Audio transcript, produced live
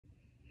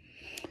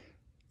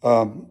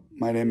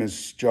My name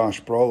is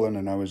Josh Brolin,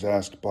 and I was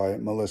asked by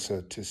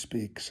Melissa to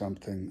speak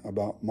something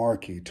about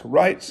Marky, to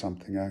write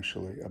something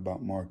actually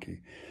about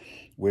Marky,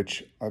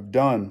 which I've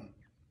done.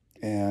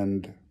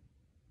 And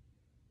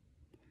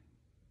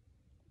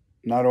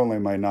not only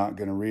am I not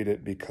going to read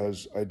it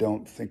because I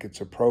don't think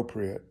it's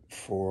appropriate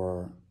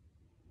for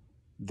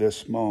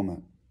this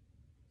moment,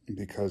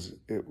 because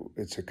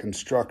it's a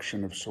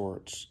construction of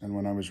sorts. And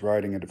when I was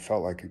writing it, it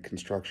felt like a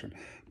construction.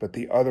 But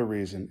the other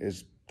reason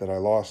is that I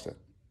lost it.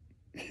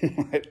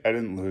 I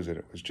didn't lose it.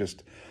 It was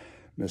just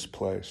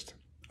misplaced.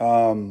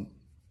 And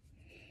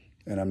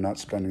I'm not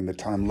spending the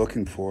time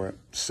looking for it.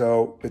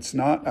 So it's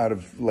not out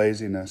of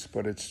laziness,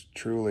 but it's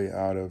truly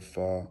out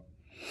of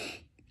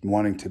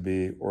wanting to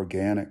be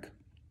organic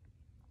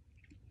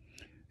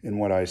in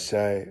what I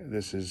say.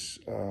 This is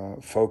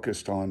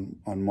focused on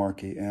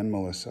Marky and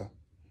Melissa,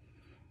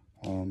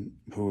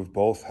 who have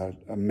both had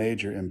a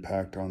major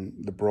impact on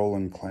the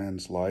Brolin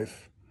clan's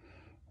life.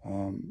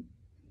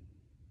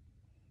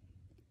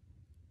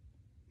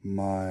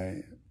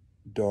 My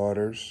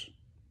daughters,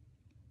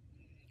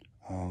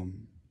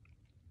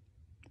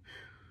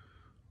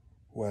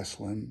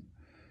 Weslyn,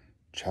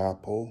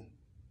 Chapel,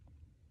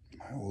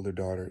 my older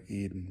daughter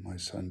Eden, my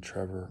son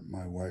Trevor,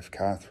 my wife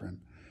Catherine,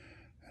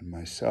 and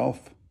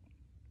myself.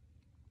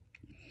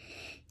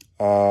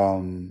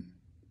 Love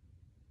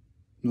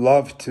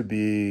to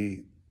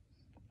be,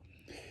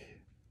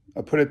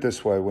 I'll put it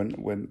this way,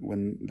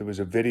 when there was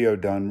a video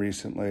done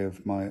recently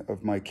of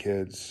my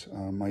kids,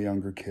 my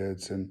younger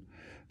kids, and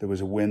there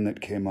was a wind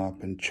that came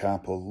up, and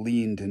Chapel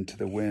leaned into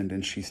the wind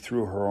and she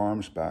threw her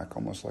arms back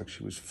almost like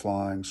she was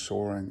flying,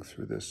 soaring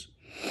through this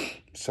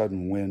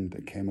sudden wind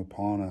that came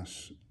upon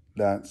us.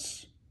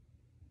 That's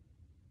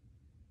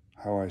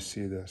how I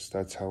see this.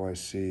 That's how I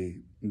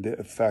see the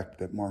effect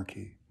that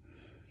Marky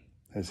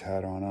has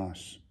had on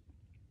us.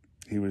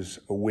 He was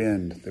a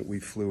wind that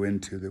we flew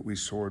into, that we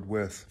soared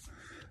with,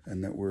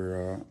 and that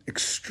we're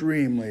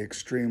extremely,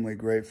 extremely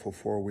grateful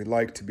for. We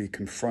like to be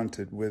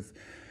confronted with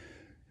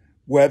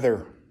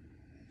weather,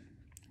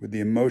 with the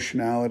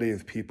emotionality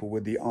of people,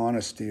 with the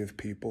honesty of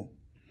people.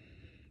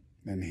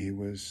 And he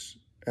was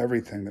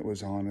everything that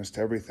was honest,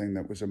 everything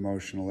that was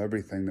emotional,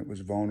 everything that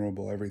was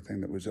vulnerable, everything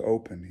that was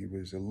open. He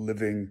was a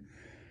living,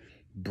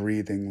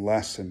 breathing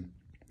lesson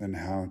in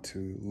how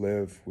to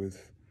live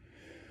with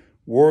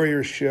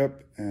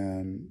warriorship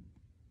and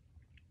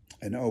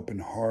an open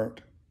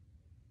heart,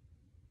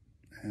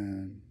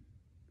 and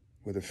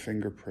with a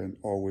fingerprint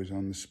always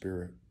on the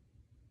spirit.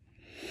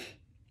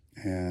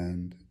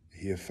 And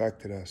he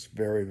affected us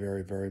very,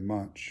 very, very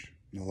much.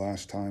 The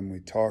last time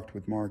we talked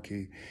with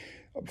Marky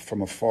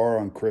from afar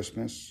on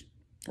Christmas,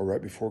 or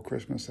right before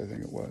Christmas, I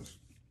think it was.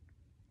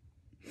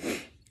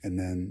 And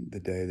then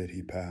the day that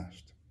he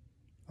passed.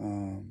 I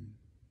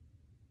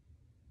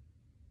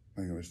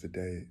think it was the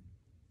day,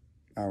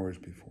 hours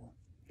before.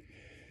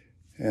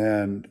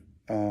 And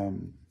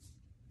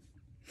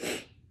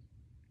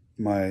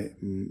my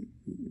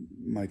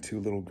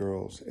two little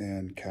girls,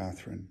 Anne,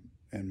 Catherine,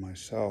 and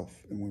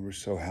myself, and we were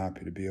so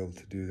happy to be able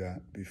to do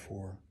that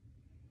before.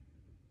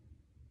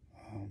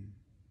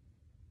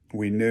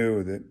 We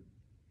knew that,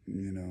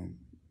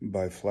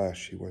 by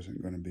flesh he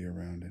wasn't going to be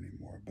around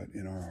anymore, but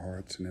in our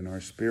hearts and in our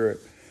spirit,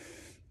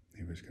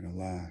 he was going to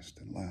last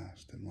and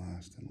last and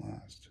last and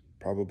last.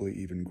 Probably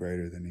even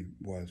greater than he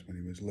was when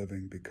he was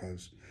living,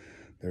 because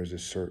there's a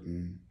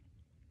certain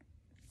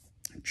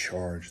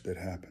charge that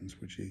happens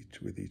with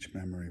each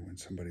memory when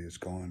somebody is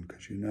gone,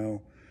 because you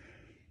know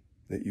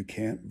that you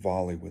can't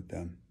volley with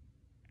them,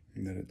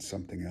 and that it's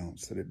something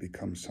else, that it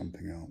becomes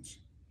something else,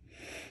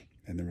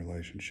 and the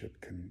relationship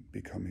can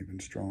become even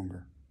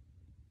stronger.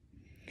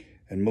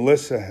 And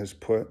Melissa has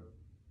put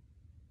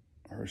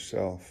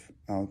herself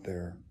out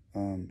there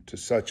to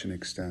such an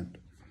extent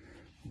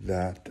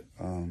that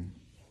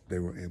they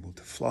were able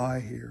to fly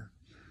here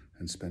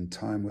and spend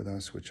time with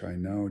us, which I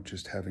know,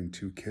 just having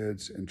two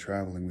kids and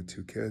traveling with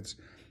two kids,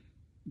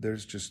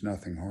 there's just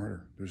nothing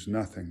harder. There's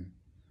nothing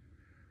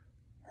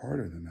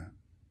harder than that.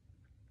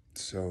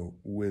 So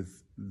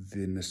with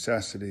the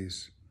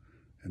necessities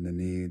and the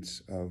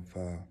needs of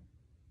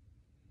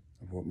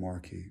what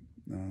Marky's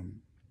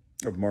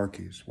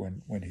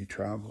when he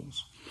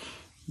travels,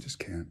 you just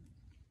can't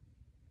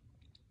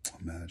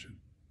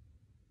imagine.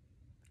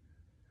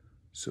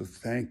 So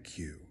thank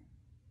you,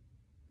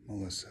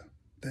 Melissa.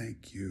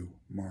 Thank you,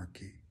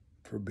 Marky,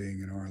 for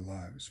being in our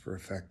lives, for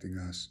affecting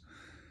us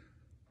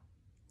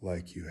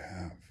like you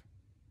have.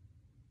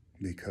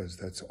 Because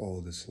that's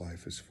all this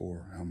life is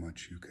for, how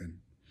much you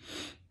can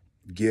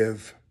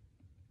give,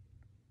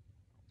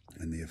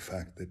 and the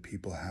effect that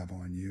people have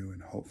on you,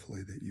 and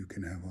hopefully that you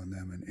can have on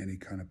them in any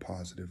kind of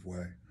positive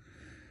way.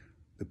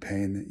 The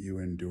pain that you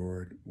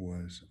endured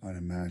was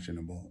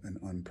unimaginable and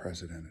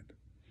unprecedented,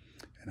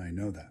 and I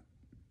know that.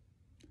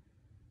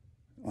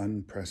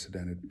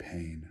 Unprecedented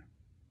pain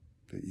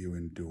that you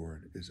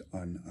endured is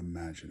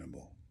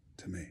unimaginable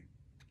to me.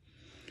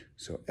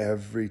 So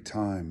every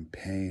time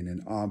pain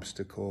and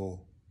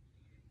obstacle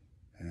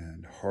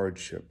and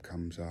hardship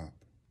comes up,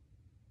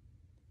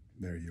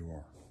 there you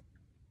are.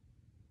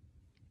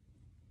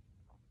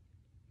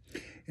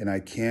 And I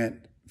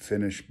can't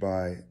finish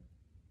by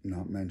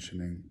not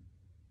mentioning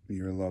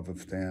your love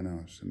of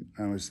Thanos. And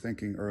I was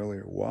thinking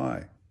earlier,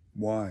 why?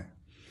 Why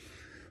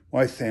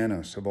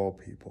Thanos of all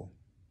people?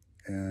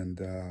 And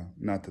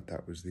not that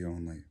that was the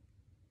only,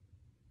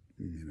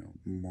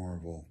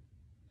 Marvel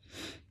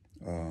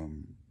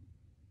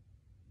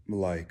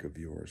like of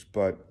yours,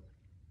 but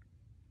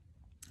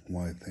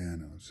why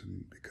Thanos?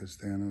 And because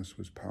Thanos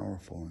was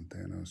powerful, and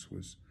Thanos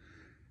was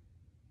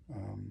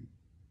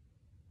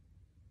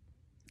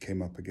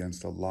came up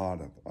against a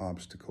lot of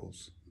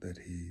obstacles that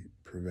he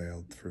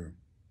prevailed through,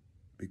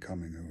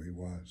 becoming who he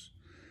was.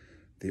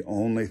 The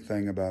only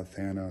thing about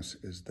Thanos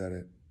is that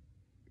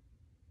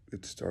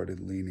it started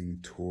leaning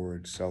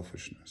toward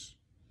selfishness.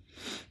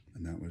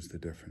 And that was the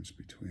difference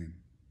between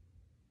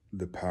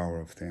the power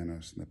of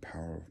Thanos and the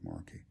power of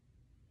Marky.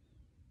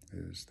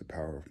 Is the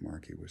power of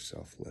Marky was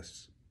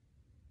selfless.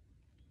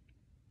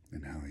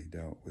 And how he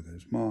dealt with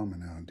his mom,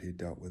 and how he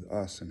dealt with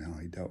us, and how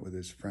he dealt with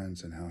his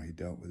friends, and how he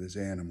dealt with his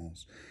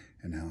animals,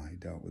 and how he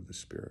dealt with the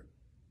spirit.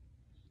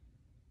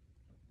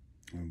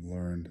 I've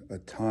learned a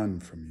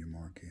ton from you,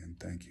 Marky, and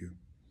thank you.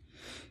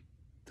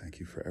 Thank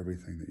you for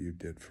everything that you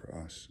did for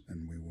us,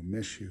 and we will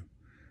miss you,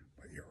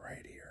 but you're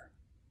right here.